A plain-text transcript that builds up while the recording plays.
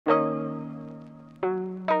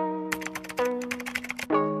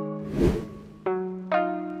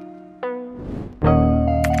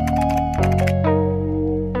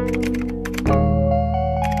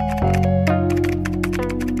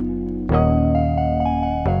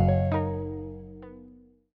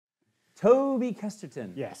Toby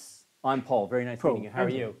Kesterton. Yes. I'm Paul. Very nice meeting you. How are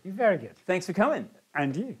you? You're very good. Thanks for coming.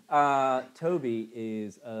 And you? Toby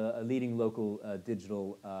is a leading local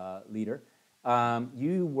digital leader.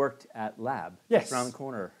 You worked at Lab, Yes. just around the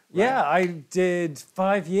corner. Right? Yeah, I did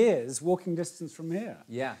 5 years, walking distance from here.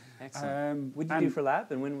 Yeah, excellent. What did you do for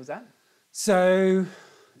Lab, and when was that? So,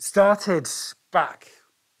 started back,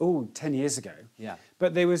 10 years ago. Yeah.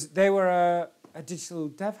 But they were a digital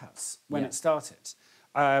dev house when it started.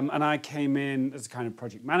 And I came in as a kind of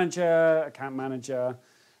project manager, account manager,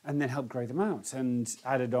 and then helped grow them out and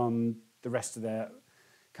added on the rest of their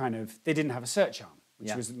kind of, they didn't have a search arm,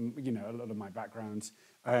 which was, a lot of my background.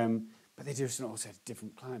 But they just also had a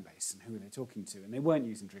different client base and who were they talking to? And they weren't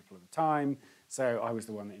using Drupal at the time. So I was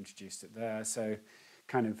the one that introduced it there. So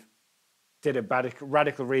kind of did a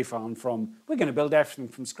radical refarm from, we're going to build everything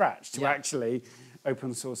from scratch to actually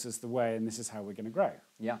open source is the way, and this is how we're going to grow.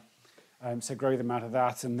 Yeah. So grow them out of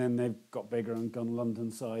that, and then they've got bigger and gone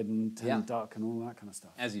London side and turned dark and all that kind of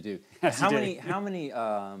stuff. As you do. As how you many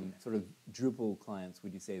sort of Drupal clients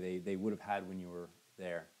would you say they would have had when you were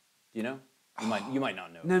there? Do you know? You might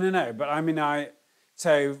not know. No. But I mean,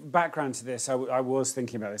 so background to this, I was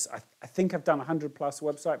thinking about this. I think I've done 100 plus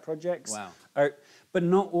website projects. Wow. But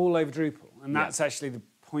not all over Drupal, and that's actually the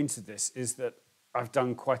point of this, is that I've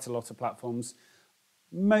done quite a lot of platforms.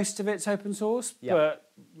 Most of it's open source,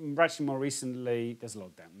 but actually more recently, there's a lot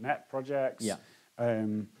of .NET projects. Yeah.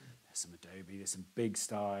 There's some Adobe, there's some big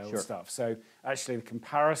style stuff. So actually the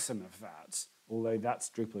comparison of that, although that's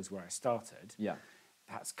Drupal is where I started,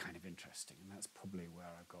 that's kind of interesting. And that's probably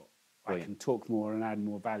where I can talk more and add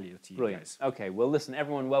more value to you guys. Okay, well listen,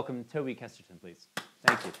 everyone welcome Toby Kesterton, please.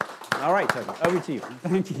 Thank you. All right, Toby, over to you.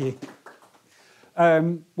 Thank you.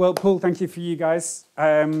 Well, Paul, thank you for you guys.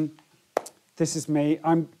 This is me.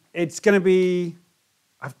 It's going to be,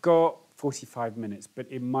 I've got 45 minutes, but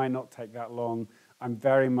it might not take that long. I'm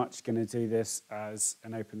very much going to do this as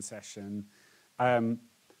an open session. I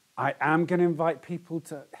am going to invite people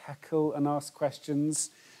to heckle and ask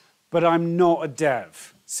questions, but I'm not a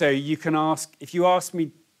dev. So you can ask, if you ask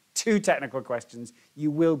me 2 technical questions,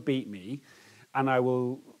 you will beat me, and I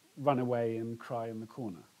will run away and cry in the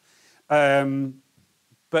corner.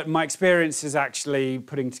 But my experience is actually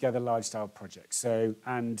putting together large-style projects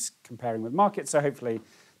and comparing with markets, so hopefully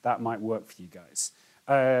that might work for you guys.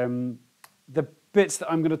 The bits that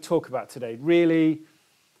I'm going to talk about today, really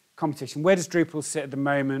competition. Where does Drupal sit at the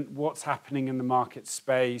moment? What's happening in the market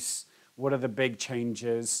space? What are the big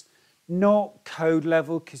changes? Not code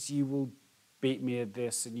level, because you will beat me at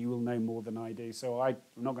this and you will know more than I do, so I'm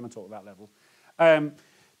not going to talk that level.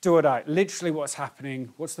 Do or die, literally what's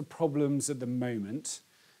happening, what's the problems at the moment,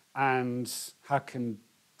 and how can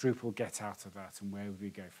Drupal get out of that, and where would we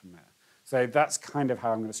go from there? So that's kind of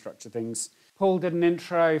how I'm going to structure things. Paul did an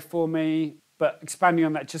intro for me, but expanding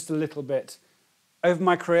on that just a little bit. Over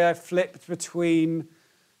my career, I've flipped between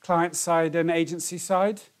client side and agency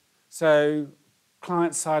side. So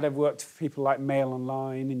client side, I've worked for people like Mail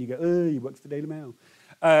Online, and you go, oh, you worked for Daily Mail.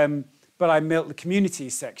 But I built the community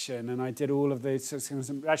section, and I did all of those,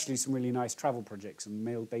 actually some really nice travel projects and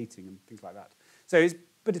mail dating and things like that. So it's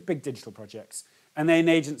big digital projects. And then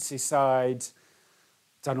agency side,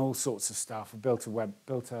 done all sorts of stuff. I built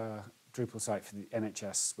a Drupal site for the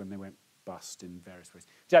NHS when they went bust in various ways.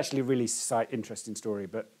 It's actually a really interesting story,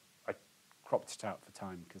 but I cropped it out for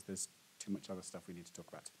time because there's too much other stuff we need to talk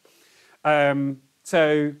about.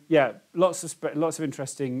 So yeah, lots of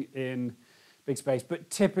interesting in big space,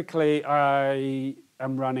 but typically I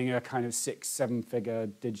am running a kind of 6-7 figure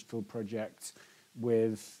digital project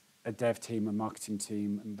with a dev team, a marketing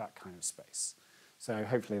team, and that kind of space. So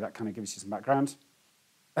hopefully that kind of gives you some background.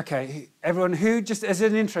 Okay, everyone who, just as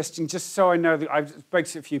an interesting, just so I know, that I've spoken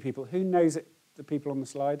to a few people, who knows the people on the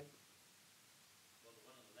slide? Well, the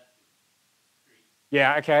one on the left is green.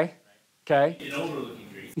 Yeah, okay. Right. Okay. An older looking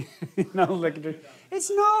green. An older looking green.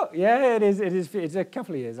 It's not, yeah, it is, it's a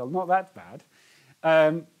couple of years old, not that bad.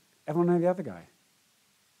 Everyone know the other guy?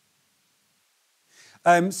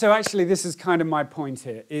 So actually, this is kind of my point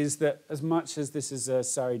here, is that as much as this is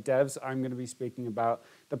sorry devs, I'm going to be speaking about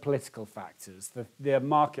the political factors, the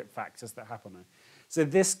market factors that happen. So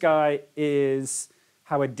this guy is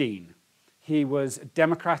Howard Dean. He was a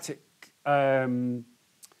Democratic for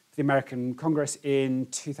the American Congress in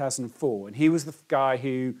 2004, and he was the guy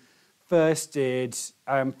who first did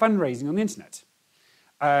fundraising on the internet.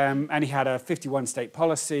 And he had a 51-state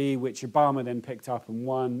policy, which Obama then picked up and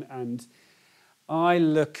won. And I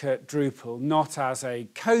look at Drupal not as a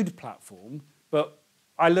code platform, but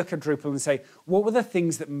I look at Drupal and say, what were the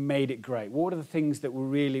things that made it great? What were the things that were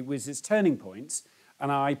really was its turning points?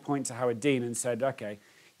 And I point to Howard Dean and said, okay,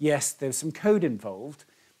 Yes, there was some code involved,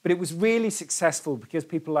 but it was really successful because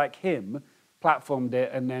people like him platformed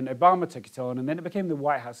it, and then Obama took it on, and then it became the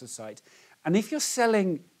White House's site. And if you're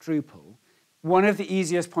selling Drupal, one of the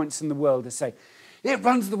easiest points in the world is say, it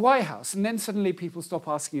runs the White House, and then suddenly people stop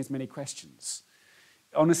asking as many questions.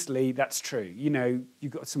 Honestly, that's true. You know,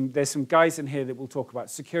 there's some guys in here that will talk about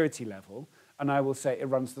security level, and I will say it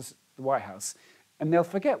runs the White House, and they'll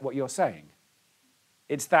forget what you're saying.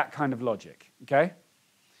 It's that kind of logic, okay?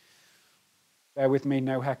 Bear with me,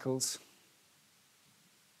 no heckles.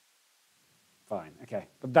 Fine, okay.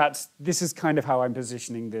 But this is kind of how I'm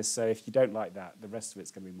positioning this, so if you don't like that, the rest of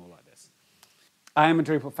it's going to be more like this. I am a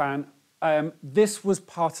Drupal fan. This was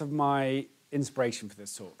part of my inspiration for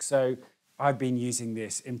this talk. So I've been using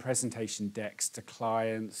this in presentation decks to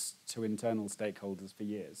clients, to internal stakeholders for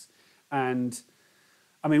years. And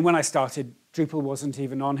I mean, when I started, Drupal wasn't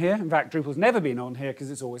even on here. In fact, Drupal's never been on here because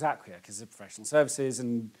it's always Acquia, because of professional services.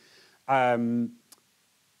 And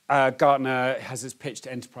Gartner has its pitch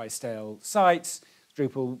to enterprise-style sites.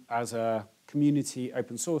 Drupal, as a community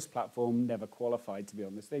open source platform, never qualified to be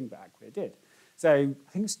on this thing, but Acquia did. So I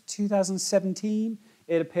think it was 2017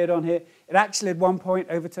 it appeared on here. It actually at one point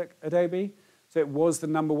overtook Adobe. So it was the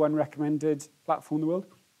 #1 recommended platform in the world.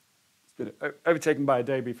 It's been overtaken by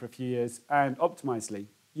Adobe for a few years. And Optimizely,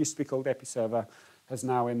 used to be called Episerver, is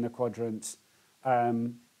now in the quadrant.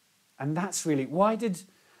 And that's really, why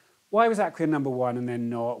was Acquia #1 and then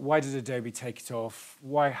not? Why did Adobe take it off?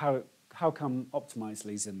 How come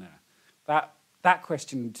Optimizely's in there? That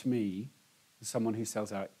question to me, as someone who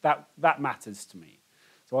sells out, that matters to me.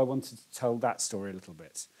 So I wanted to tell that story a little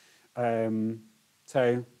bit.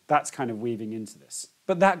 So that's kind of weaving into this.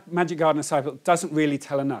 But that Magic Gardener cycle doesn't really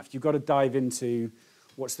tell enough. You've got to dive into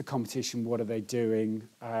what's the competition, what are they doing,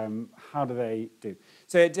 how do they do.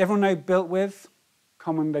 So does everyone know Built With?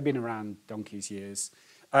 Common, they've been around donkey's years.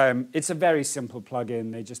 It's a very simple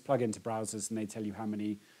plugin. They just plug into browsers and they tell you how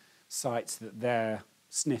many sites that their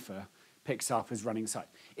sniffer picks up as running site.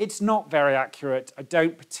 It's not very accurate. I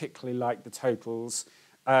don't particularly like the totals,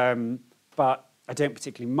 but I don't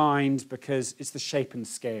particularly mind because it's the shape and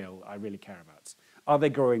scale I really care about. Are they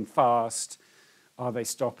growing fast? Are they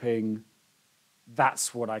stopping?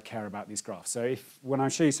 That's what I care about these graphs. So when I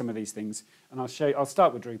show you some of these things, and I'll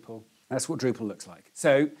start with Drupal. That's what Drupal looks like.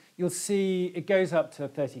 So you'll see it goes up to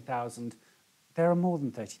 30,000. There are more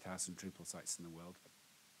than 30,000 Drupal sites in the world.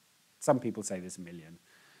 Some people say there's 1 million.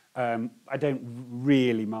 I don't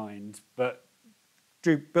really mind, but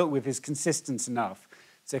Built With is consistent enough,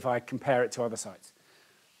 so if I compare it to other sites.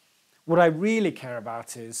 What I really care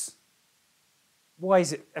about is, why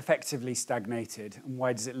is it effectively stagnated, and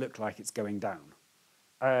why does it look like it's going down?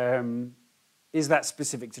 Is that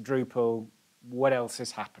specific to Drupal? What else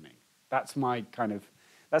is happening? That's my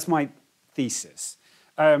thesis.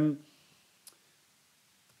 Joomla,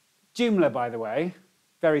 by the way,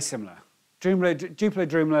 very similar.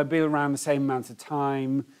 Joomla, been around the same amount of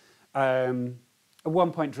time. At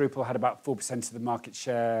one point, Drupal had about 4% of the market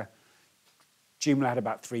share. Joomla had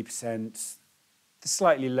about 3%. They're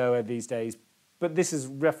slightly lower these days, but this is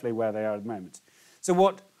roughly where they are at the moment. So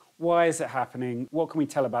why is it happening? What can we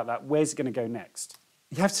tell about that? Where's it going to go next?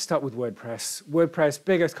 You have to start with WordPress. WordPress,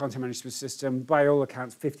 biggest content management system, by all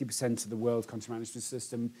accounts, 50% of the world's content management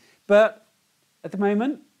system. But at the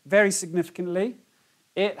moment, very significantly,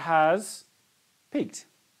 it has peaked.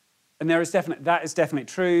 And that is definitely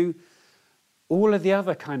true. All of the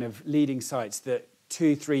other kind of leading sites that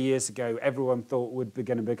 2-3 years ago everyone thought would be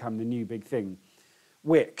going to become the new big thing,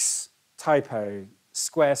 Wix, Typo,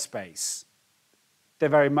 Squarespace, they're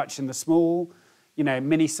very much in the small,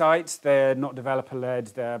 mini sites. They're not developer-led.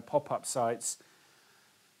 They're pop-up sites,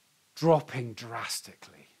 dropping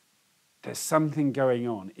drastically. There's something going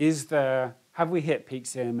on. Have we hit peak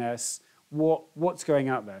CMS? What's going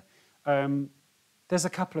out there? There's a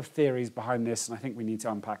couple of theories behind this, and I think we need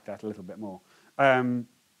to unpack that a little bit more.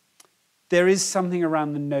 There is something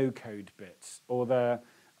around the no-code bit, or the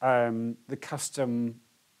custom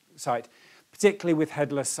site. Particularly with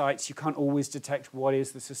headless sites, you can't always detect what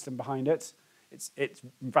is the system behind it.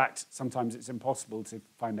 In fact, sometimes it's impossible to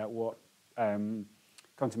find out what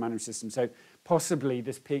content management system. So possibly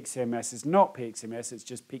this peak CMS is not peak CMS, it's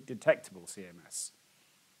just peak detectable CMS.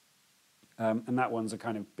 And that one's a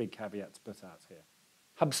kind of big caveat to put out here.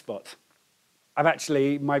 HubSpot.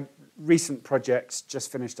 My recent projects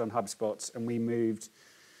just finished on HubSpot, and we moved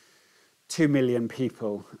 2 million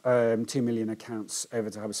people, 2 million accounts over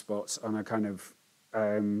to HubSpot on a kind of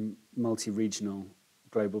multi-regional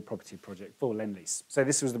global property project for Lendlease. So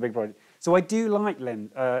this was the big project. So I do like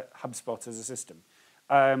HubSpot as a system.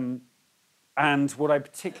 And what I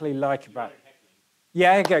particularly like about...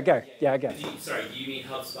 Yeah, go. Yeah, go. Sorry, do you mean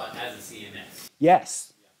HubSpot as a CMS?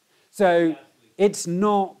 Yes. So it's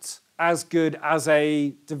not as good as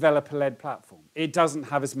a developer-led platform. It doesn't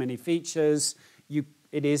have as many features.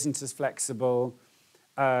 It isn't as flexible.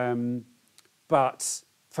 But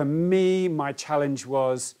for me, my challenge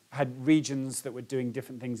was I had regions that were doing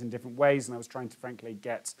different things in different ways, and I was trying to, frankly,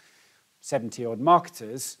 get 70-odd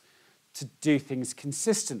marketers to do things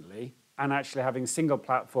consistently, and actually having a single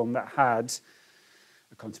platform that had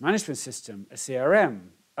a content management system, a CRM,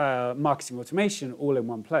 marketing automation all in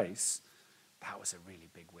one place, that was a really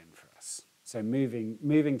big win for us. So moving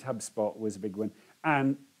to HubSpot was a big win.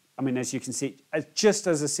 And I mean, as you can see, just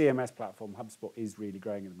as a CMS platform, HubSpot is really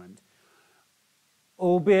growing at the moment,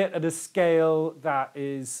 albeit at a scale that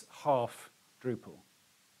is half Drupal.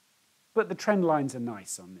 But the trend lines are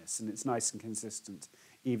nice on this, and it's nice and consistent,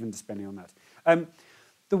 even depending on that.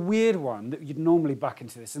 The weird one that you'd normally back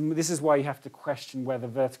into this, and this is why you have to question whether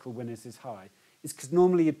vertical winners is high, is because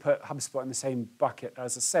normally you'd put HubSpot in the same bucket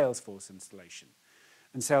as a Salesforce installation.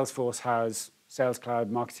 And Salesforce has Sales Cloud,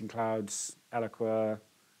 Marketing Clouds, Pardo,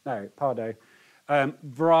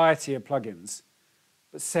 variety of plugins.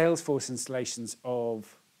 But Salesforce installations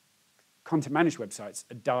of content managed websites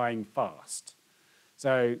are dying fast.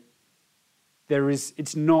 So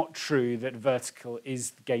it's not true that vertical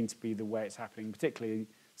is going to be the way it's happening. Particularly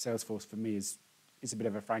Salesforce for me is a bit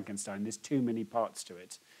of a Frankenstein. There's too many parts to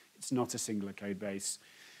it. It's not a singular code base.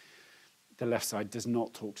 The left side does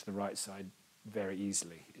not talk to the right side very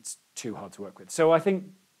easily. It's too hard to work with. So I think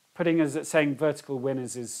saying vertical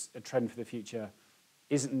winners is a trend for the future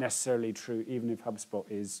isn't necessarily true, even if HubSpot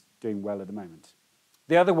is doing well at the moment.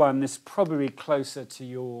 The other one is probably closer to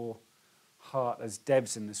your heart as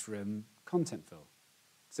devs in this room, Contentful.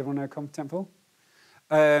 Does everyone know Contentful?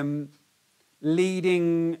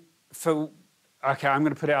 Leading for, okay, I'm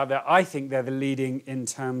going to put it out there. I think they're the leading in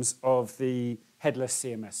terms of the headless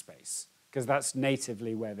CMS space, because that's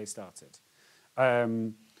natively where they started.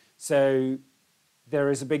 So there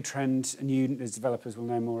is a big trend, and you as developers will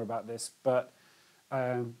know more about this, but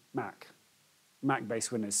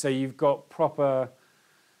Mac-based winners. So you've got proper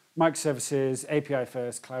microservices, API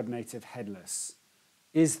first, cloud native, headless.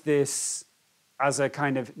 Is this, as a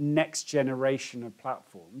kind of next generation of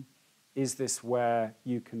platform, is this where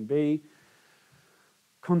you can be?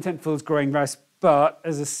 Contentful is growing fast, but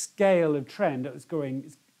as a scale of trend, it's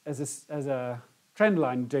growing as a trend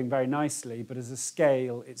line doing very nicely, but as a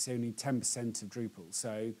scale, it's only 10% of Drupal.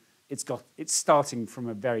 So it's starting from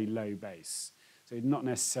a very low base. So not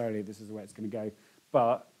necessarily this is the way it's going to go,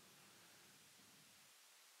 but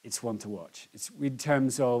it's one to watch. It's in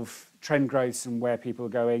terms of trend growth and where people are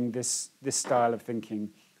going, this style of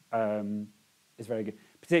thinking is very good,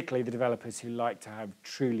 particularly the developers who like to have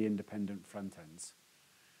truly independent front ends.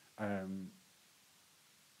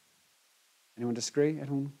 Anyone disagree?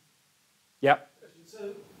 Anyone? Yeah.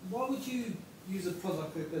 So why would you use a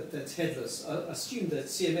product that's headless? I assume that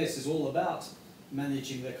CMS is all about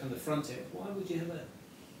managing that kind of front end. Why would you have a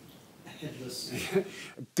headless?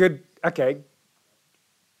 Good. Okay. Do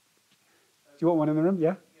you want one in the room?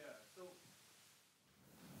 Yeah.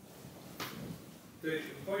 So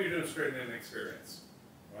what you're doing is creating an experience,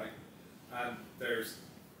 right? And there's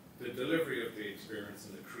the delivery of the experience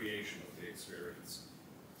and the creation of the experience.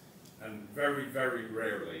 And very, very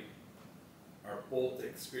rarely are both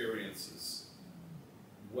experiences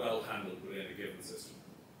well handled within a given system,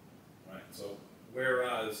 right? So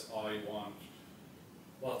whereas I want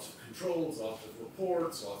lots of controls, lots of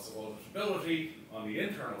reports, lots of auditability on the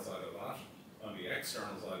internal side of that, on the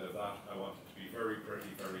external side of that, I want it to be very pretty,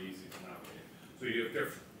 very easy to navigate. So you have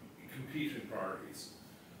different competing priorities.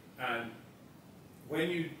 And when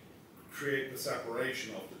you create the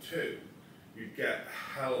separation of the two, you get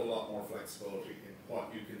a hell of a lot more flexibility in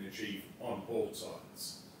what you can achieve on both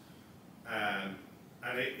sides. And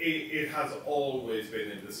it has always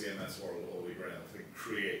been in the CMS world the holy grail to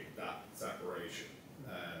create that separation.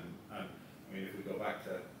 And I mean, if we go back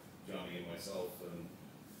to Johnny and myself, and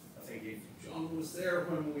I think John was there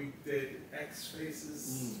when we did X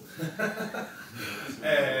Faces,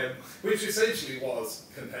 which essentially was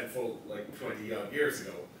Contentful like 20 odd years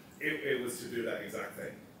ago. It was to do that exact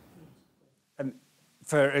thing. And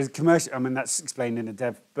for a commercial, I mean, that's explained in a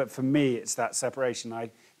dev, but for me, it's that separation.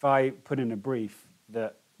 If I put in a brief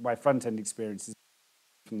that my front-end experience is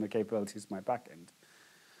from the capabilities of my back-end,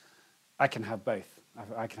 I can have both.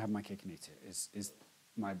 I can have my cake and eat it, is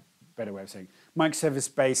my better way of saying.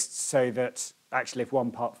 Microservice-based so that actually if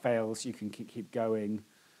one part fails, you can keep going.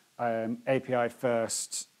 API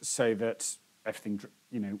first so that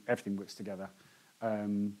everything works together.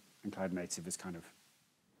 And cloud native is kind of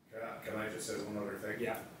Can I just say one other thing?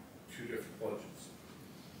 Yeah. Two different budgets.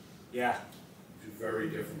 Yeah. Two very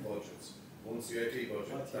different budgets. One's the IT budget,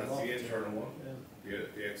 IT that's the marketing. internal one. Yeah.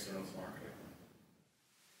 The external's marketing.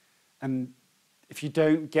 And if you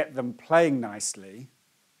don't get them playing nicely,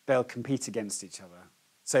 they'll compete against each other.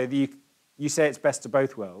 So you say it's best of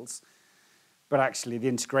both worlds, but actually the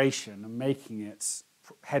integration and making it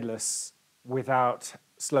headless without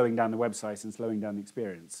slowing down the website and slowing down the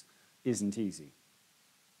experience isn't easy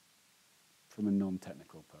from a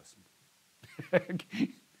non-technical person.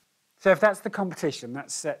 So if that's the competition, that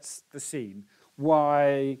sets the scene.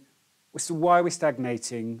 Why are we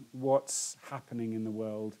stagnating? What's happening in the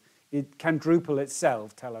world? Can Drupal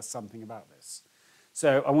itself tell us something about this?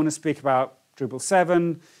 So I want to speak about Drupal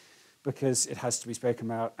 7 because it has to be spoken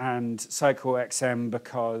about, and Sitecore XM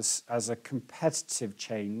because as a competitive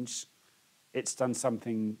change, it's done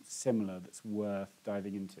something similar that's worth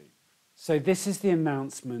diving into. So this is the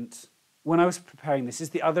announcement. When I was preparing this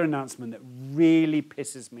is the other announcement that really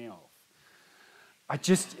pisses me off.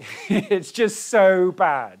 It's just so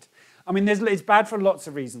bad. I mean, it's bad for lots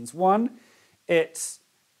of reasons. One, it's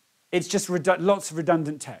just lots of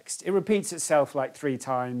redundant text. It repeats itself like 3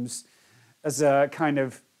 times as a kind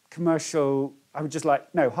of commercial. I would just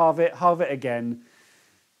like, no, halve it again.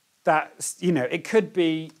 That's, it could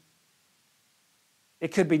be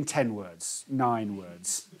 10 words, 9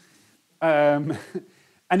 words. And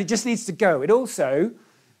it just needs to go. It also,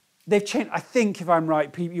 they've changed, I think if I'm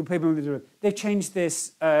right, they've changed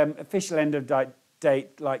this official end of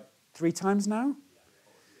date like 3 times now.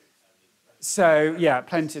 So, yeah,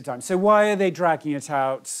 plenty of time. So why are they dragging it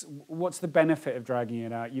out? What's the benefit of dragging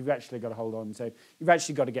it out? You've actually got to hold on. So you've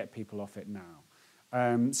actually got to get people off it now.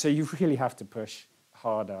 So you really have to push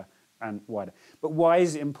harder and wider. But why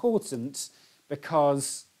is it important?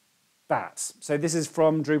 Because that. So this is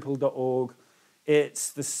from Drupal.org. It's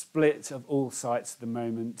the split of all sites at the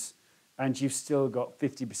moment. And you've still got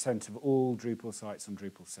 50% of all Drupal sites on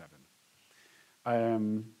Drupal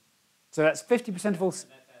 7. So that's 50% of all...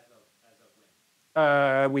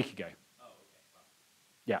 A week ago. Oh,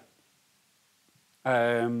 okay. Wow.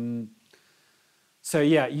 Yeah. So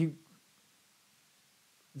yeah,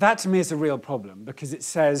 that to me is a real problem because it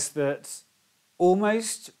says that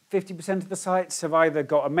almost 50% of the sites have either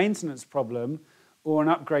got a maintenance problem or an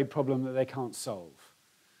upgrade problem that they can't solve.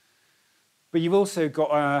 But you've also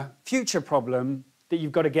got a future problem that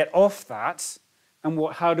you've got to get off that, and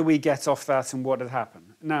how do we get off that and what has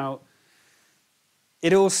happened? Now,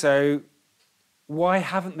 it also... Why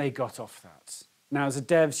haven't they got off that? Now, as a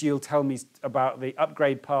devs, you'll tell me about the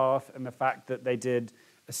upgrade path and the fact that they did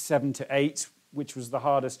a 7 to 8, which was the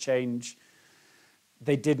hardest change.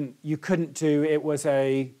 You couldn't do, it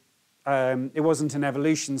wasn't an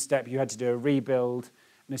evolution step, you had to do a rebuild.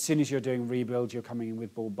 And as soon as you're doing rebuild, you're coming in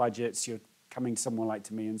with ball budgets, you're coming to someone like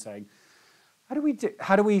to me and saying, how do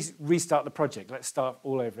we restart the project? Let's start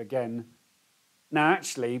all over again. Now,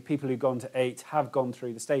 actually, people who've gone to 8 have gone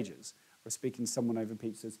through the stages. We're speaking to someone over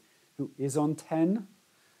pizzas who is on 10.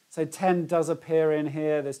 So 10 does appear in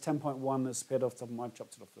here. There's 10.1 that's appeared off the top of my, I've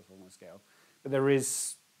chopped it off the top of my scale. But there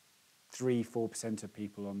is 3-4% of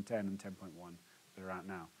people on 10 and 10.1 that are out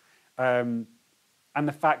now. And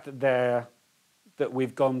the fact that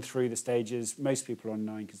we've gone through the stages, most people are on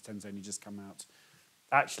 9 because 10's only just come out,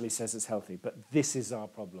 actually says it's healthy. But this is our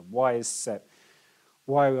problem. Why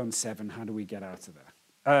are we on 7? How do we get out of there?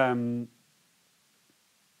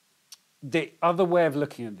 The other way of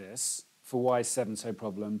looking at this, for why is 7 so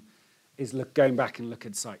problem, is going back and look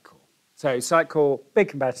at Sitecore. So Sitecore, big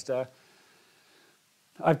competitor.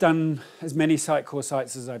 I've done as many Sitecore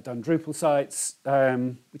sites as I've done Drupal sites,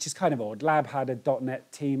 which is kind of odd. Lab had a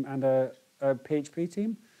 .NET team and a PHP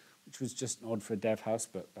team, which was just odd for a dev house,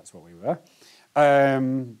 but that's what we were.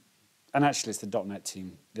 And actually, it's the .NET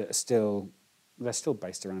team that they're still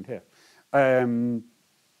based around here.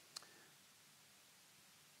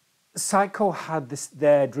 Sitecore had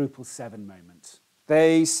their Drupal 7 moment.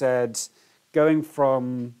 They said,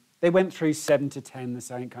 they went through 7 to 10 the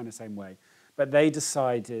same way, but they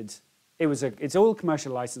decided it's all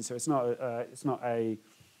commercial license, so it's not a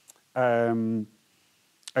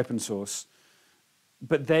open source.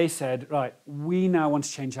 But they said, right, we now want to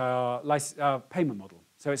change our payment model.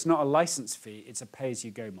 So it's not a license fee, it's a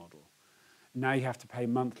pay-as-you-go model. Now you have to pay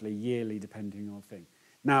monthly, yearly, depending on the thing.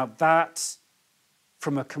 Now that,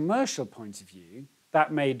 from a commercial point of view,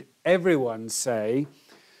 that made everyone say,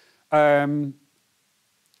 should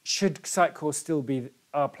Sitecore still be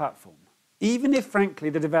our platform? Even if, frankly,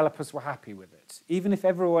 the developers were happy with it, even if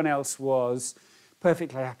everyone else was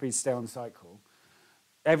perfectly happy to stay on Sitecore,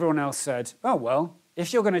 everyone else said, oh, well,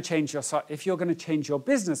 if you're going to change your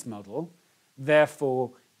business model,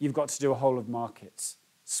 therefore you've got to do a whole of market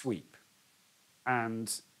sweep.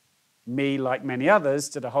 And me, like many others,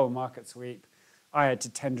 did a whole market sweep. I had to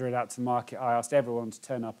tender it out to market. I asked everyone to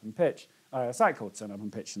turn up and pitch. Sitecore to turn up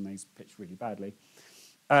and pitch, and they pitched really badly.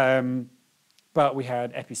 But we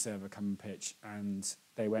had Episerver come and pitch, and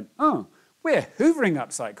they went, oh, we're hoovering up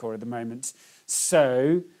Sitecore at the moment.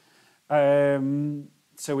 So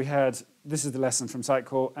we had, this is the lesson from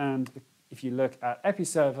Sitecore, and if you look at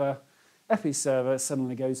Episerver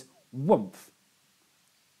suddenly goes, whoomp.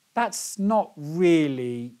 That's not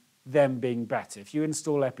really them being better. If you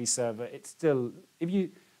install Episerver, it's still,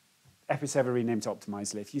 Episerver renamed to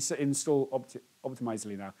Optimizely. If you install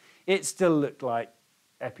Optimizely now, it still looked like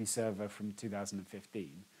Episerver from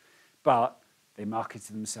 2015. But they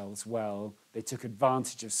marketed themselves well. They took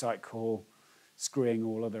advantage of Sitecore, screwing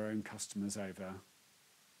all of their own customers over.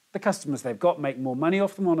 The customers they've got make more money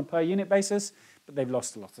off them on a per unit basis, but they've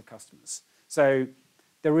lost a lot of customers. So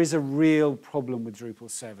there is a real problem with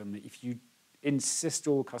Drupal 7 that if you insist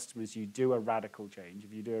all customers you do a radical change,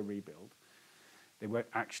 if you do a rebuild, they won't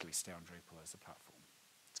actually stay on Drupal as a platform.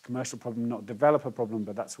 It's a commercial problem, not a developer problem,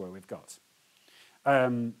 but that's where we've got.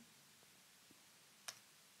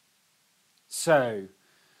 So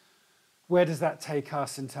where does that take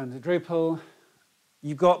us in terms of Drupal?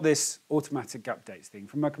 You've got this automatic updates thing.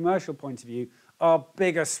 From a commercial point of view, our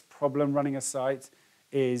biggest problem running a site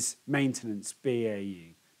is maintenance,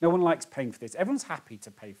 BAU. No one likes paying for this. Everyone's happy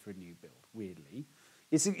to pay for a new build, weirdly.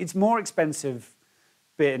 It's more expensive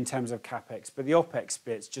bit in terms of CapEx, but the OpEx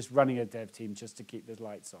bit's just running a dev team just to keep the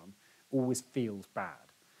lights on always feels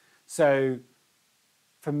bad. So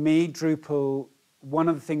for me, Drupal, one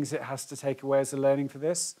of the things it has to take away as a learning for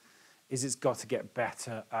this is it's got to get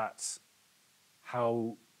better at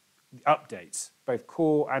how updates, both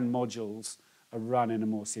core and modules, are run in a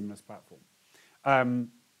more seamless platform.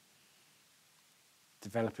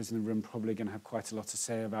 Developers in the room probably going to have quite a lot to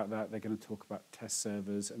say about that. They're going to talk about test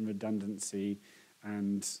servers and redundancy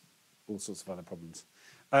and all sorts of other problems.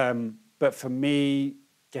 But for me,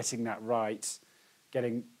 getting that right,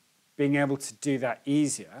 being able to do that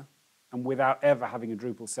easier and without ever having a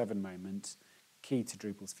Drupal 7 moment, key to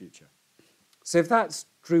Drupal's future. So if that's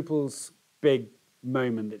Drupal's big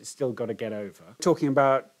moment that it's still got to get over, talking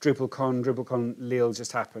about DrupalCon Lille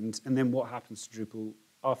just happened, and then what happens to Drupal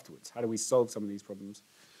afterwards? How do we solve some of these problems?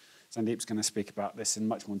 Sandeep's going to speak about this in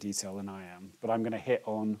much more detail than I am, but I'm going to hit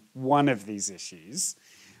on one of these issues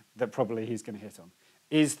that probably he's going to hit on,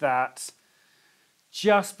 is that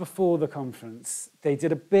just before the conference, they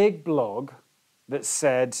did a big blog that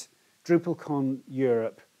said DrupalCon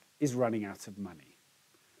Europe is running out of money.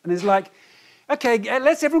 And it's like, okay,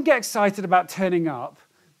 let's everyone get excited about turning up,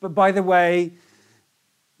 but by the way,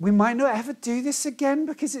 we might not ever do this again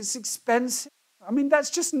because it's expensive. I mean, that's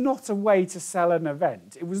just not a way to sell an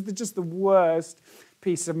event. It was just the worst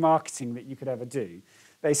piece of marketing that you could ever do.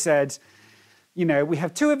 They said, you know, we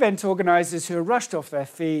have 2 event organizers who are rushed off their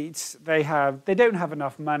feet, they don't have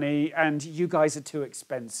enough money, and you guys are too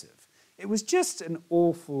expensive. It was just an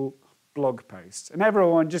awful blog post. And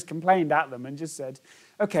everyone just complained at them and just said,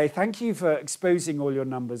 okay, thank you for exposing all your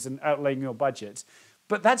numbers and outlaying your budget,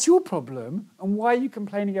 but that's your problem, and why are you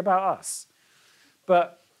complaining about us?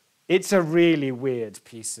 But it's a really weird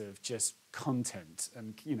piece of just content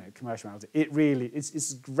and, you know, commerciality. It really, it's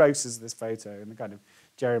as gross as this photo and the kind of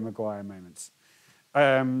Jerry Maguire moments.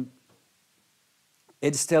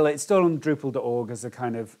 It's still on Drupal.org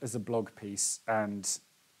as a blog piece, and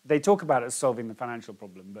they talk about it as solving the financial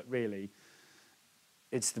problem, but really,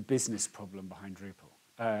 it's the business problem behind Drupal.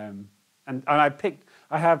 And I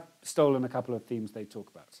have stolen a couple of themes they talk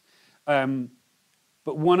about.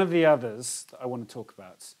 But one of the others that I want to talk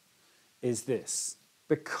about is this,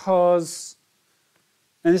 because,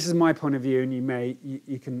 and this is my point of view, and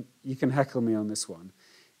you can heckle me on this one,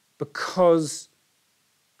 because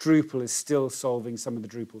Drupal is still solving some of the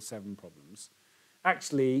Drupal 7 problems.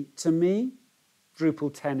 Actually, to me,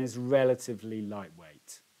 Drupal 10 is relatively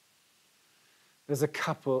lightweight. There's a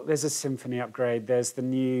Symfony upgrade, there's the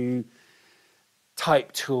new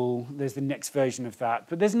type tool, there's the next version of that,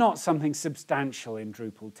 but there's not something substantial in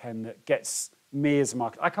Drupal 10 that gets me as a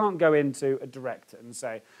marketer. I can't go into a director and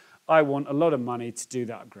say, I want a lot of money to do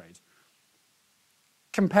that upgrade.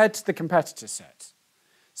 Compared to the competitor set.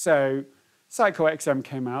 So Sitecore XM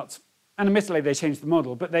came out, and admittedly they changed the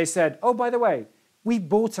model, but they said, oh, by the way, we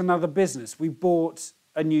bought another business. We bought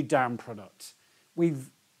a new DAM product. We've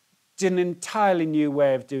done an entirely new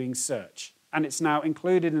way of doing search, and it's now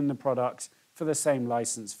included in the product for the same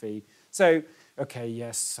license fee. So, okay,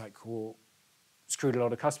 yes, Sitecore screwed a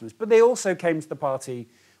lot of customers. But they also came to the party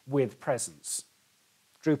with presence.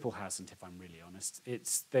 Drupal hasn't, if I'm really honest.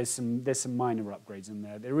 There's some minor upgrades in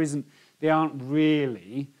there. They aren't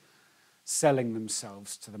really selling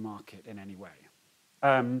themselves to the market in any way.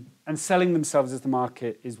 And selling themselves as the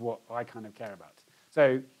market is what I kind of care about.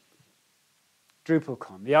 So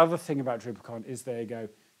DrupalCon. The other thing about DrupalCon is they go,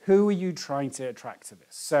 who are you trying to attract to this?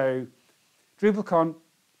 So DrupalCon,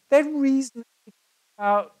 they're reasonably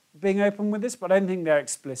about being open with this, but I don't think they're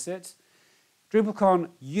explicit. DrupalCon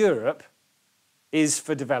Europe is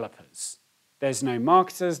for developers. There's no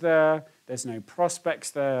marketers there. There's no prospects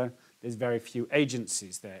there. There's very few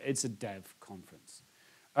agencies there. It's a dev conference.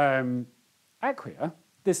 Acquia,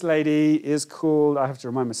 this lady is called, I have to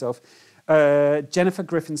remind myself, Jennifer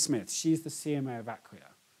Griffin-Smith. She's the CMO of Acquia.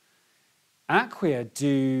 Acquia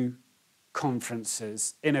do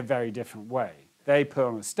conferences in a very different way. They put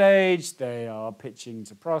on a stage, they are pitching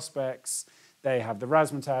to prospects, they have the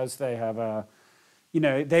razzmatazz, they have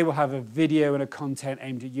they will have a video and a content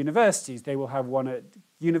aimed at universities, they will have one at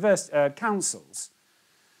councils.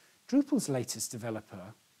 Drupal's latest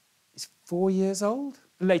developer is 4 years old.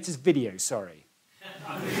 Latest video, sorry.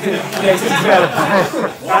 Latest developer.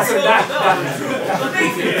 That's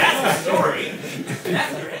the story.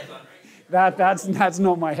 That's their headline, right? That's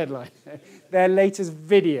not my headline. Their latest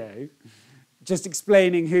video, just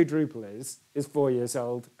explaining who Drupal is 4 years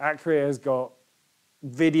old. Acquia has got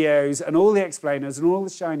videos and all the explainers and all the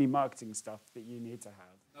shiny marketing stuff that you need to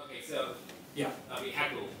have. Okay, so Yeah. we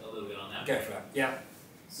haggle a little bit on that. Go for it. Yeah.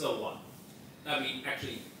 So what? I mean,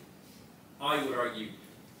 actually, I would argue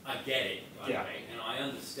I get it, by the way, and I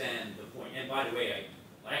understand the point. And by the way,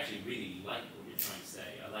 I actually really like what you're trying to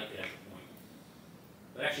say. I like it as a point.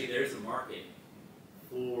 But actually, there is a market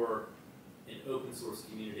for an open source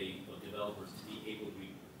community of developers to be able to be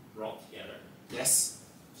brought together. Yes.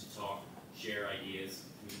 To talk, share ideas,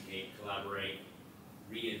 communicate, collaborate,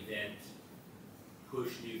 reinvent,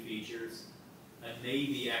 push new features. And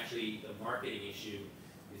maybe actually the marketing issue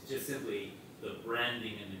is just simply the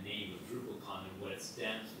branding and the name of DrupalCon and what it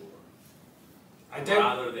stands for,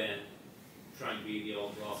 rather than trying to be the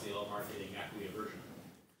old glossy, all marketing Acquia version.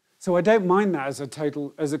 So I don't mind that as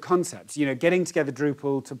a concept. Getting together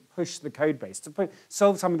Drupal to push the code base, to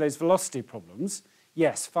solve some of those velocity problems.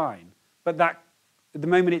 Yes, fine. But at the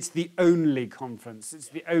moment, it's the only conference. It's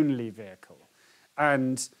the only vehicle,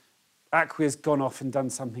 and Acquia's gone off and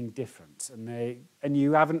done something different, and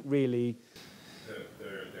you haven't really.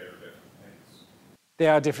 They're different things. They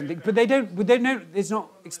are different things, but they don't know. It's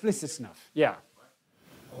not explicit enough. Yeah.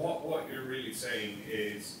 What you're really saying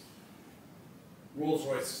is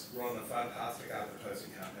Rolls-Royce run a fantastic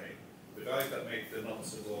advertising campaign. The guys that make the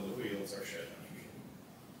nuts that go on the wheels are shit.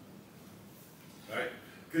 Right?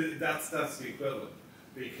 Because that's the equivalent.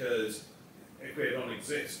 Because Acquia don't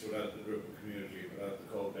exist without the Drupal community, without the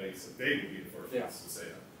code base, and they would be the first ones to say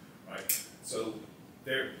that. Right? So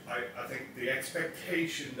I think the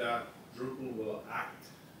expectation that Drupal will act,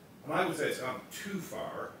 and I would say it's gone too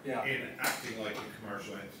far in acting like a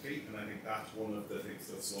commercial entity, and I think that's one of the things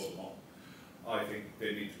that slowed them up. I think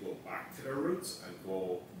they need to go back to their roots and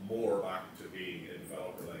go more back to being a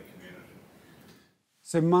developer-led community.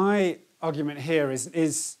 So my argument here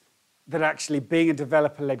is that actually being a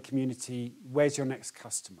developer-led community, where's your next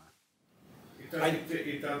customer?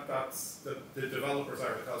 That's the developers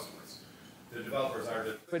are the customers. The developers are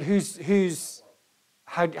the. But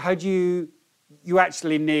how do you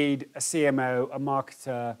actually need a CMO, a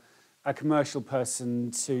marketer, a commercial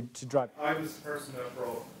person to drive? I was the person that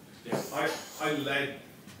brought. I led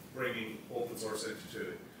bringing open source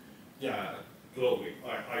into globally.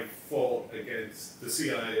 I fought against the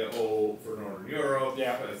CIO for Northern Europe,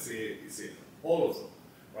 all of them,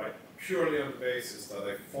 right? Purely on the basis that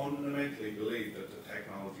I fundamentally believed that the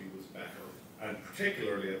technology was better, and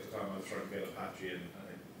particularly at the time I was trying to get Apache and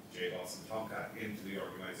JBoss and Tomcat into the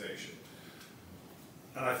organization.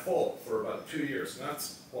 And I fought for about 2 years, and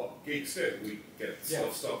that's what geeks do. We get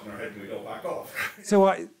stuff stuck in our head and we don't back off. So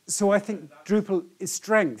I think Drupal's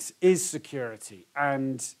strength is security,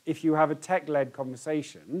 and if you have a tech-led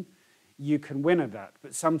conversation, you can win at that.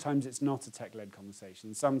 But sometimes it's not a tech-led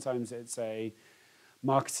conversation. Sometimes it's a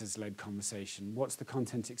marketers-led conversation. What's the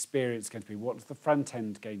content experience going to be? What's the front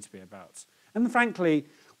end going to be about? And frankly,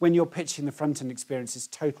 when you're pitching the front end experience, it's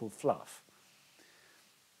total fluff.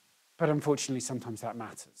 But unfortunately, sometimes that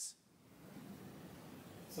matters.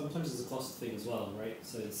 Sometimes it's a cost thing as well, right?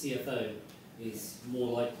 So the CFO is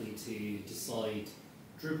more likely to decide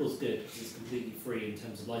Drupal's good because it's completely free in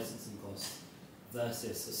terms of licensing costs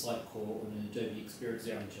versus a Sitecore or an Adobe Experience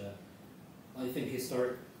Manager. I think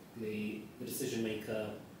historically the decision maker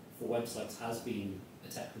for websites has been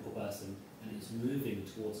a technical person, and it's moving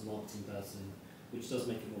towards a marketing person, which does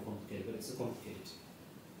make it more complicated, but it's a complicated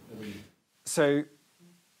arena. So,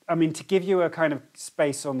 I mean, to give you a kind of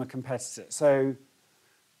space on the competitor, so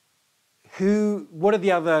what are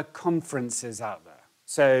the other conferences out there?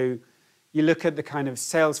 So you look at the kind of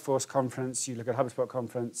Salesforce conference, you look at HubSpot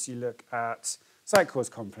conference, you look at Sitecore's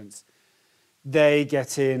conference. They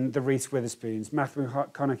get in the Reese Witherspoons. Matthew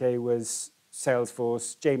McConaughey was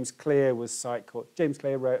Salesforce. James Clear was Sitecore. James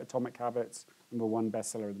Clear wrote Atomic Habits, #1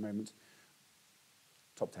 bestseller at the moment.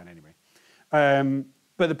 Top 10 anyway.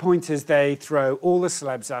 But the point is they throw all the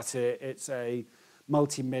celebs at it. It's a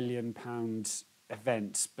multi-million-pound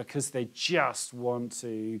event because they just want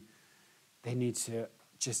to, they need to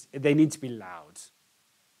be loud.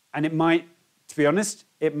 And it might, to be honest,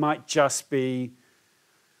 it might just be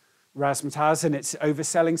razzmatazz and it's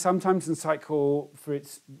overselling sometimes, and Sitecore, for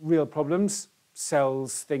its real problems,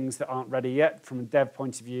 sells things that aren't ready yet. From a dev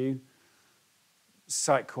point of view,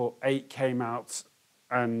 Sitecore 8 came out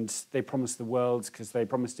and they promised the world because they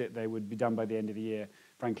promised they would be done by the end of the year.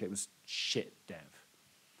 Frankly, it was shit dev.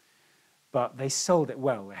 But they sold it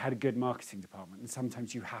well. They had a good marketing department, and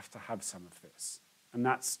sometimes you have to have some of this. And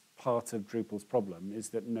that's part of Drupal's problem,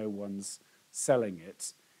 is that no one's selling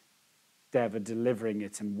it. Dev are delivering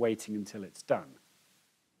it and waiting until it's done.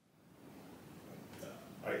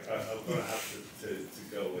 I'm going to have to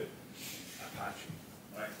go with Apache,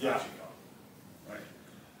 right? Yeah. Apache Con, right?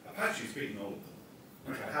 Apache's beaten all of them.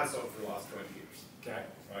 Okay. It has done for the last 20 years. Okay.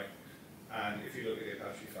 Right? And if you look at the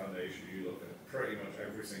Apache Foundation, you look at pretty much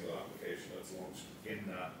every single application that's launched in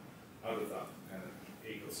that, out of that kind of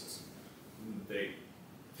ecosystem, they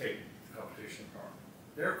take the competition apart.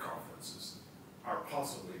 Their conferences are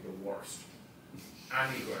possibly the worst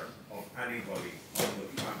anywhere of anybody on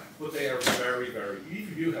the planet. But they are very, very,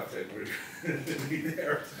 even you have to agree, they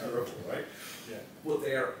are terrible, right? Yeah. But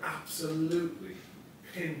they are absolutely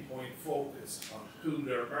pinpoint focused on who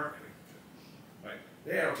they're marketing to. Right?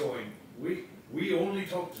 They are going, we only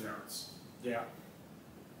talk to nerds. Yeah.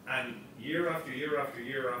 And year after year after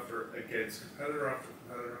year after, against competitor after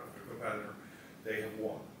competitor after competitor, they have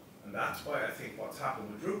won. And that's why I think what's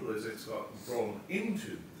happened with Drupal is it's gotten thrown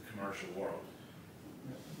into the commercial world,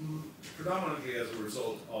 predominantly as a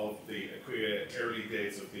result of the early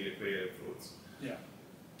days of the Acquia influence. Yeah.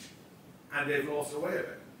 And they've lost their way a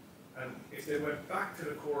bit. And if they went back to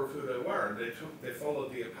the core of who they were and they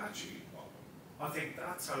followed the Apache model, I think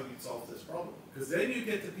that's how you'd solve this problem. Because then you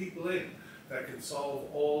get the people in that can solve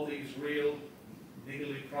all these real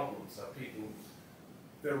niggly problems that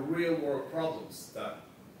they're real world problems that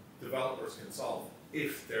developers can solve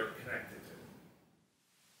if they're connected to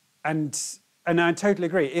it. And I totally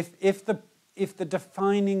agree. If the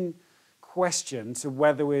defining question to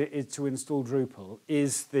whether it is to install Drupal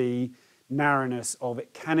is the narrowness of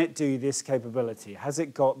it, can it do this capability? Has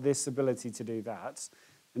it got this ability to do that?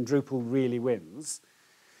 And Drupal really wins.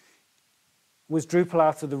 Was Drupal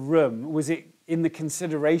out of the room? Was it in the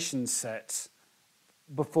consideration set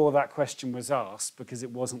before that question was asked because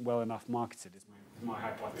it wasn't well enough marketed, is my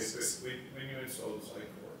hypothesis. When you installed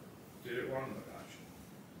Sitecore, did it run on Apache?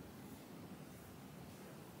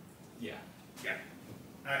 Yeah. Yeah.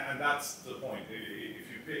 And that's the point.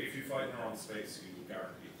 If you fight in the wrong space, you will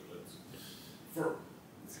guarantee to lose.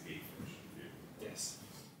 It's a key for Yes.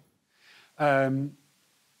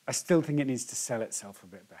 I still think it needs to sell itself a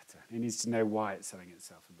bit better. It needs to know why it's selling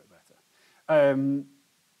itself a bit better.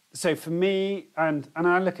 So for me, and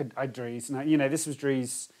I look at Dries, and this was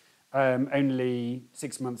Dries only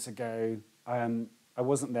 6 months ago. I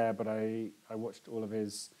wasn't there, but I watched all of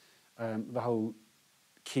his, the whole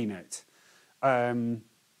keynote. And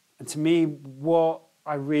to me, what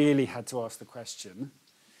I really had to ask the question,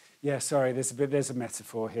 yeah, sorry, there's a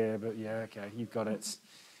metaphor here, but yeah, okay, you've got it.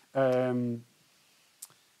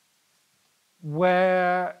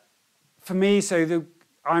 Where, for me,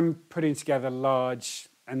 I'm putting together large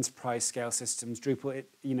enterprise scale systems. Drupal,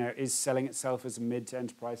 is selling itself as a mid to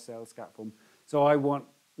enterprise sales platform. So I want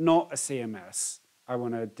not a CMS. I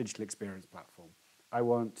want a digital experience platform. I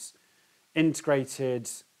want integrated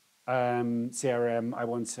CRM. I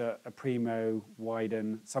want a Primo,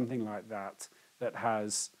 Widen, something like that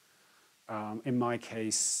has, in my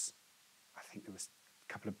case, I think there was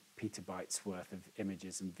a couple of petabytes worth of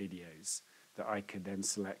images and videos that I could then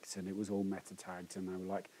select, and it was all meta tagged, and I was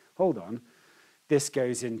like, hold on, this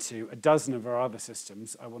goes into a dozen of our other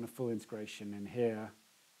systems. I want a full integration in here.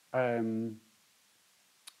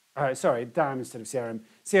 Sorry, DAM instead of CRM.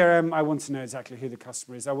 CRM, I want to know exactly who the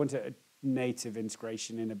customer is. I want a native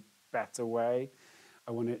integration in a better way.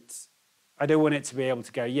 I don't want it to be able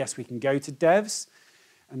to go, yes, we can go to devs,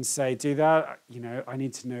 and say, do that. I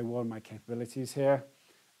need to know what are my capabilities here.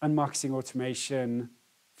 And marketing automation,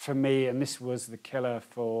 for me, and this was the killer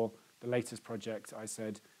for the latest project, I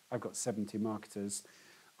said, I've got 70 marketers.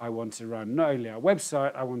 I want to run not only our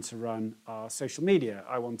website, I want to run our social media.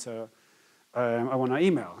 I want our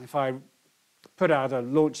email. If I put out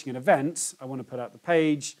launching an event, I want to put out the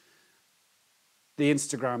page, the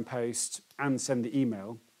Instagram post, and send the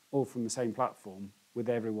email, all from the same platform with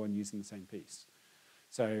everyone using the same piece.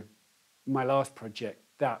 So my last project,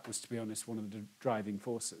 that was, to be honest, one of the driving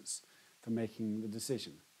forces for making the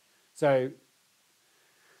decision. So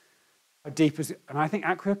and I think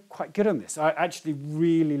Acquia are quite good on this. I actually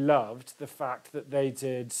really loved the fact that they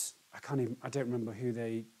did, I don't remember who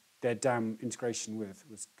their DAM integration with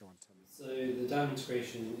was. Go on, tell me. So the DAM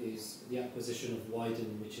integration is the acquisition of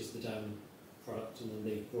Widen, which is the DAM product, and then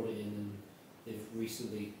they've brought it in and they've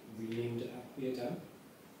recently renamed it Acquia DAM.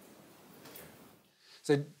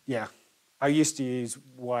 So yeah, I used to use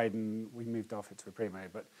Widen, we moved off it to a Primo,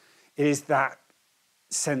 but it is that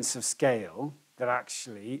sense of scale that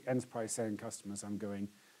actually enterprise selling customers, I'm going,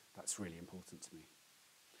 that's really important to me.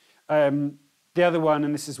 The other one,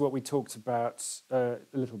 and this is what we talked about a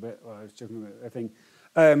little bit, well, I was joking about it, I think,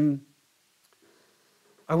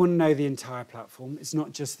 I want to know the entire platform. It's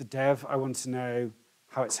not just the dev. I want to know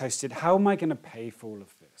how it's hosted. How am I going to pay for all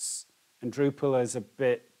of this? And Drupal is a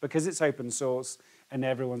bit, because it's open source and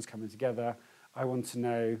everyone's coming together, I want to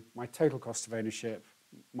know my total cost of ownership,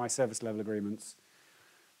 my service level agreements.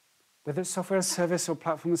 Whether it's software as a service or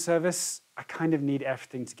platform as a service, I kind of need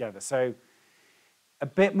everything together. So a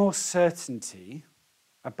bit more certainty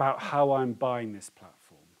about how I'm buying this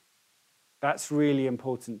platform. That's really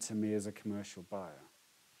important to me as a commercial buyer.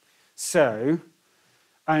 So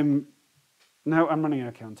I'm running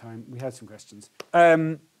okay on time. We had some questions.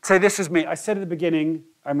 So this is me. I said at the beginning,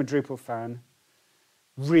 I'm a Drupal fan.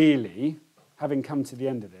 Really, having come to the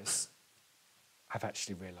end of this, I've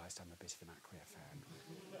actually realized I'm a bit of an Acquia fan.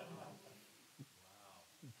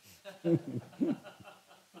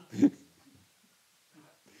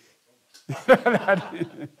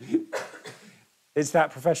 It's that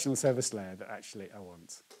professional service layer that actually I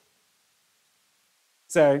want.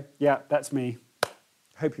 So, yeah, that's me.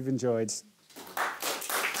 Hope you've enjoyed.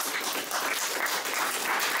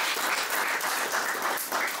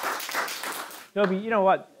 Toby, you know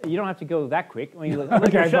what? You don't have to go that quick. I mean,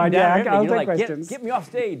 Okay, fine. Yeah, I'll take questions. Get me off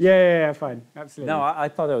stage. Yeah, fine. Absolutely. No, I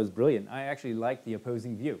thought that was brilliant. I actually like the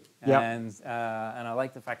opposing view. Yep. And I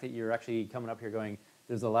like the fact that you're actually coming up here going,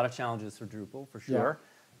 there's a lot of challenges for Drupal, for sure.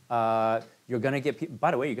 You're going to get,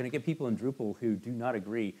 by the way, you're going to get people in Drupal who do not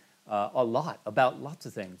agree a lot about lots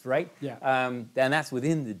of things, right? Yeah. And that's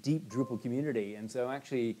within the deep Drupal community. And so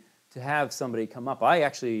actually, to have somebody come up, I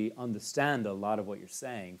actually understand a lot of what you're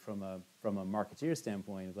saying from a marketeer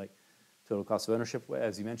standpoint of like total cost of ownership,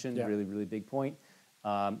 as you mentioned, really, really big point.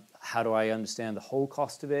 How do I understand the whole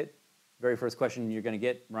cost of it? Very first question you're going to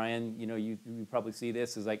get, Ryan, you probably see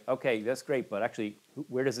this is like, okay, that's great, but actually,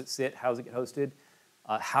 where does it sit? How does it get hosted?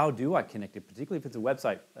 How do I connect it, particularly if it's a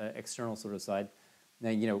website, external sort of side?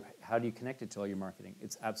 Now, how do you connect it to all your marketing?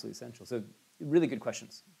 It's absolutely essential. So really good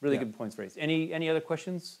questions, really good points raised. Any other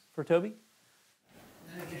questions for Toby?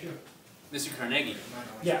 Sure. Mr. Carnegie.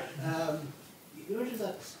 Yeah. You mentioned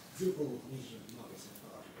that Drupal needs to market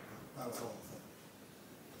about all of them.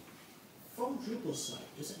 From Drupal's side,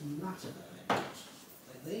 does it matter that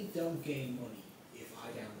like they don't gain money if I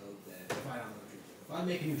download Drupal? If I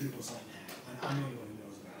make a new Drupal site now and I'm the only one who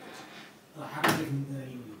knows about it, and I haven't given them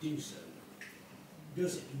any money to do so,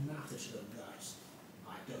 does it matter to them that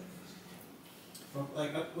I've done it? From,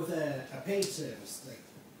 with a paid service, like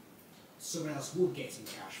someone else would get some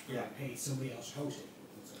cash for paid somebody else hosted,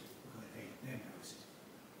 because they paid them hosted.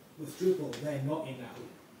 With Drupal, they're not in that loop.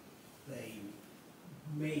 They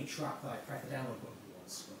may track that I press the download button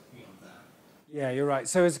once, but beyond that. Yeah, you're right.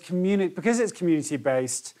 So as a community, because it's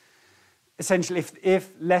community-based, essentially,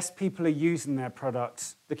 if less people are using their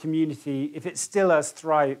product, the community, if it's still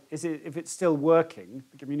if it's still working,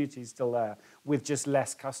 the community is still there with just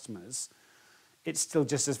less customers, it's still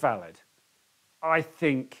just as valid. I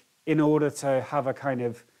think in order to have a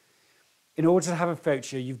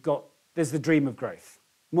future, there's the dream of growth.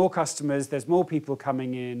 More customers, there's more people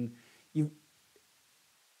coming in.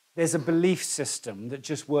 There's a belief system that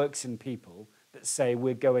just works in people that say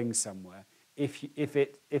we're going somewhere if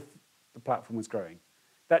the platform was growing.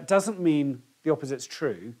 That doesn't mean the opposite's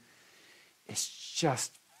true. It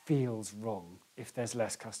just feels wrong if there's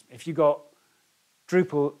less customers. If you got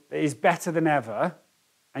Drupal is better than ever,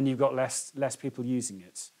 and you've got less people using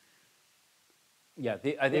it. Yeah,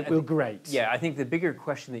 it will great. Yeah, I think the bigger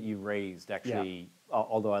question that you raised actually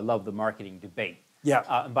although I love the marketing debate. Yeah.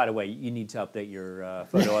 And by the way, you need to update your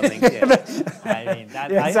photo on LinkedIn. I mean,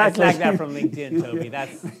 Yeah, exactly. I snagged that from LinkedIn, Toby.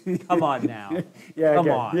 That's, come on now. Yeah, Come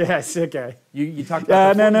okay. on. Yes, okay. You talked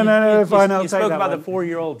about No, fine, I'll you take spoke that about one. the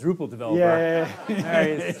 4-year-old Drupal developer. Yeah.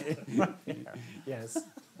 Yes.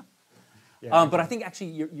 Yeah, But I think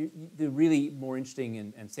actually the really more interesting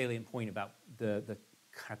and salient point about the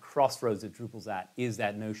kind of crossroads that Drupal's at is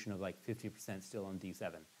that notion of like 50% still on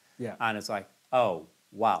D7. Yeah. And it's like, oh,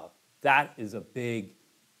 wow, that's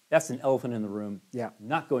an elephant in the room. Yeah.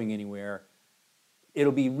 Not going anywhere.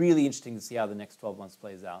 It'll be really interesting to see how the next 12 months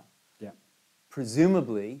plays out. Yeah.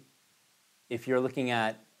 Presumably, if you're looking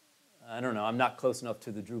at, I don't know, I'm not close enough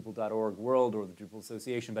to the Drupal.org world or the Drupal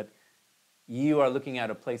Association, but you are looking at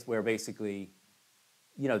a place where basically,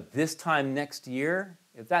 this time next year,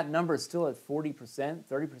 if that number is still at 40%,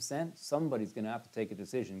 30%, somebody's going to have to take a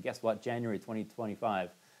decision. Guess what? January 2025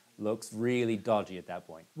 looks really dodgy at that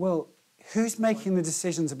point. Well, who's making the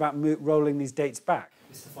decisions about rolling these dates back?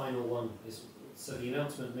 It's the final one. So the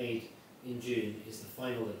announcement made in June is the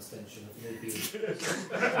final extension of the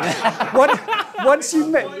Once you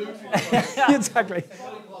made exactly.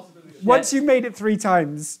 Once you made it 3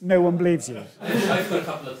 times, no one believes you. I've got a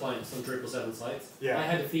couple of clients on Drupal 7 sites. Yeah. I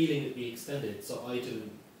had a feeling it'd be extended, so I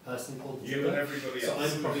didn't personally pull the You trigger. and everybody So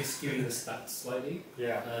else. I'm probably skewing the stats slightly.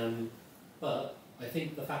 Yeah. But I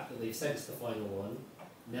think the fact that they've said it's the final one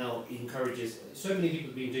now encourages. So many people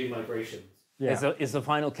have been doing migrations. Yeah. It's the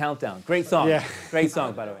final countdown. Great song. Yeah. Great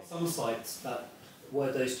song, by the way. Some sites that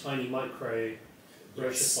were those tiny micro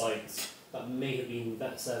brochure sites that may have been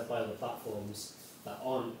better served by other platforms that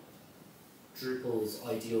aren't Drupal's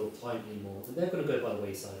ideal client anymore, and they're going to go by the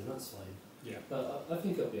wayside, and that's fine. Yeah. But I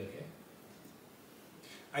think it'll be okay.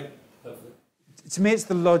 Hopefully. To me, it's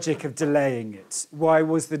the logic of delaying it. Why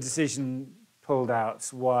was the decision pulled out?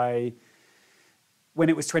 Why, when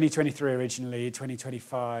it was 2023 originally,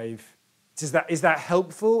 2025, is that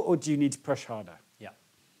helpful, or do you need to push harder? Yeah.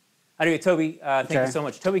 Anyway, Toby, thank Okay. you so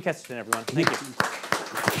much. Toby Kesterton, everyone. Thank you.